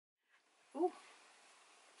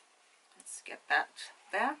get that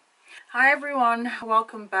there. Hi everyone,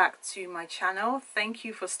 welcome back to my channel. Thank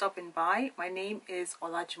you for stopping by. My name is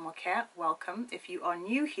Olajumoke. Welcome. If you are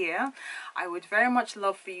new here, I would very much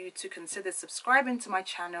love for you to consider subscribing to my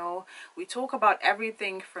channel. We talk about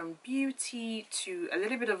everything from beauty to a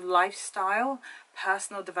little bit of lifestyle,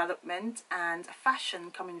 personal development, and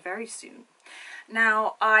fashion coming very soon.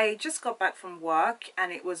 Now, I just got back from work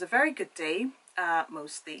and it was a very good day,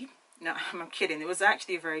 mostly. No, I'm kidding. It was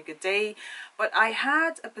actually a very good day, but I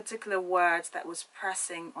had a particular word that was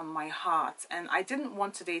pressing on my heart, and I didn't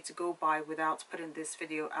want today to go by without putting this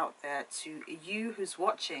video out there to you who's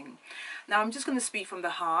watching. Now, I'm just going to speak from the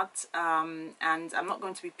heart, and I'm not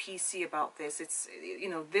going to be PC about this. It's, you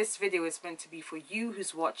know, this video is meant to be for you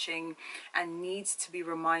who's watching and needs to be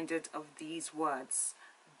reminded of these words.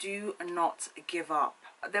 Do not give up.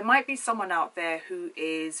 There might be someone out there who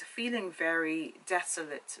is feeling very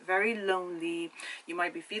desolate, very lonely. You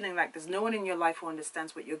might be feeling like there's no one in your life who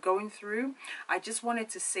understands what you're going through. I just wanted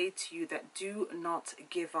to say to you that do not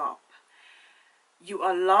give up. You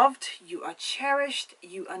are loved, you are cherished,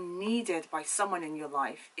 you are needed by someone in your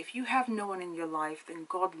life. If you have no one in your life, then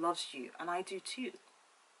God loves you, and I do too.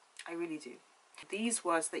 I really do. These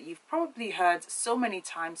words that you've probably heard so many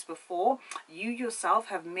times before, you yourself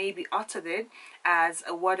have maybe uttered it as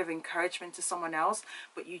a word of encouragement to someone else,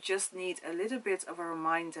 but you just need a little bit of a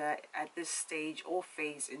reminder at this stage or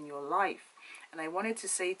phase in your life. And I wanted to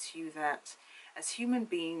say to you that as human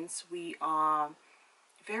beings, we are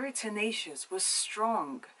very tenacious, we're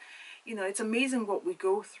strong. You know, it's amazing what we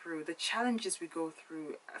go through, the challenges we go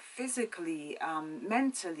through physically,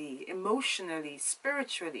 mentally, emotionally,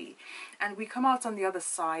 spiritually, and we come out on the other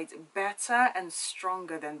side better and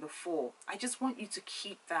stronger than before. I just want you to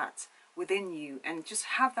keep that within you and just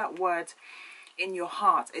have that word in your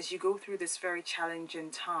heart as you go through this very challenging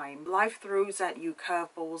time. Life throws at you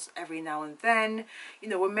curveballs every now and then. You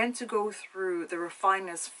know, we're meant to go through the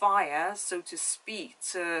refiner's fire, so to speak,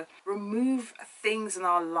 to remove things in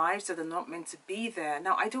our lives that are not meant to be there.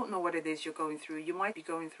 Now, I don't know what it is you're going through. You might be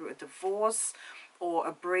going through a divorce or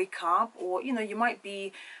a breakup, or, you know, you might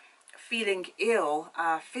be feeling ill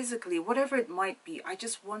physically, whatever it might be. I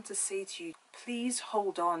just want to say to you, please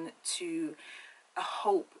hold on to a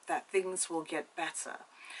hope that things will get better.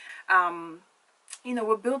 You know,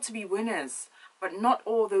 we're built to be winners, but not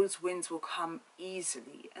all those wins will come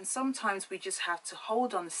easily. And sometimes we just have to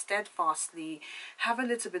hold on steadfastly, have a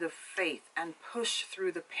little bit of faith, and push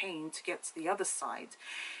through the pain to get to the other side.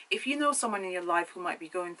 If you know someone in your life who might be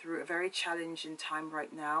going through a very challenging time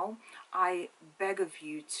right now, I beg of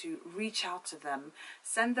you to reach out to them.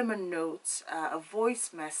 Send them a note, a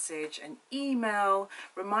voice message, an email,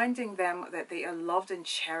 reminding them that they are loved and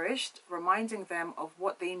cherished, reminding them of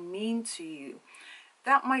what they mean to you.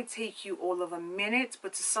 That might take you all of a minute,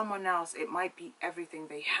 but to someone else, it might be everything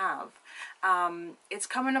they have. It's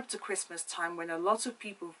coming up to Christmas time when a lot of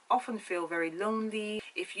people often feel very lonely.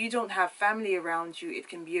 If you don't have family around you, it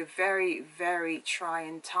can be a very, very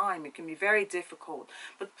trying time. It can be very difficult.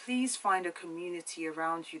 But please find a community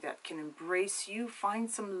around you that can embrace you. Find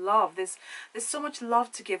some love. There's so much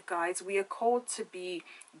love to give, guys. We are called to be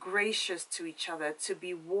gracious to each other, to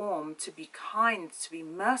be warm, to be kind, to be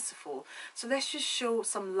merciful. So let's just show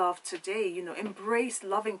some love today. You know, embrace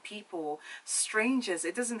loving people, strangers.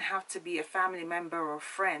 It doesn't have to be a family member or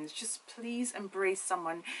friends. Just please embrace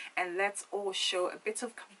someone, and let's all show a bit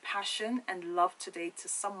of compassion and love today to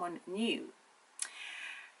someone new.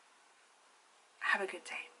 Have a good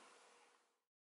day.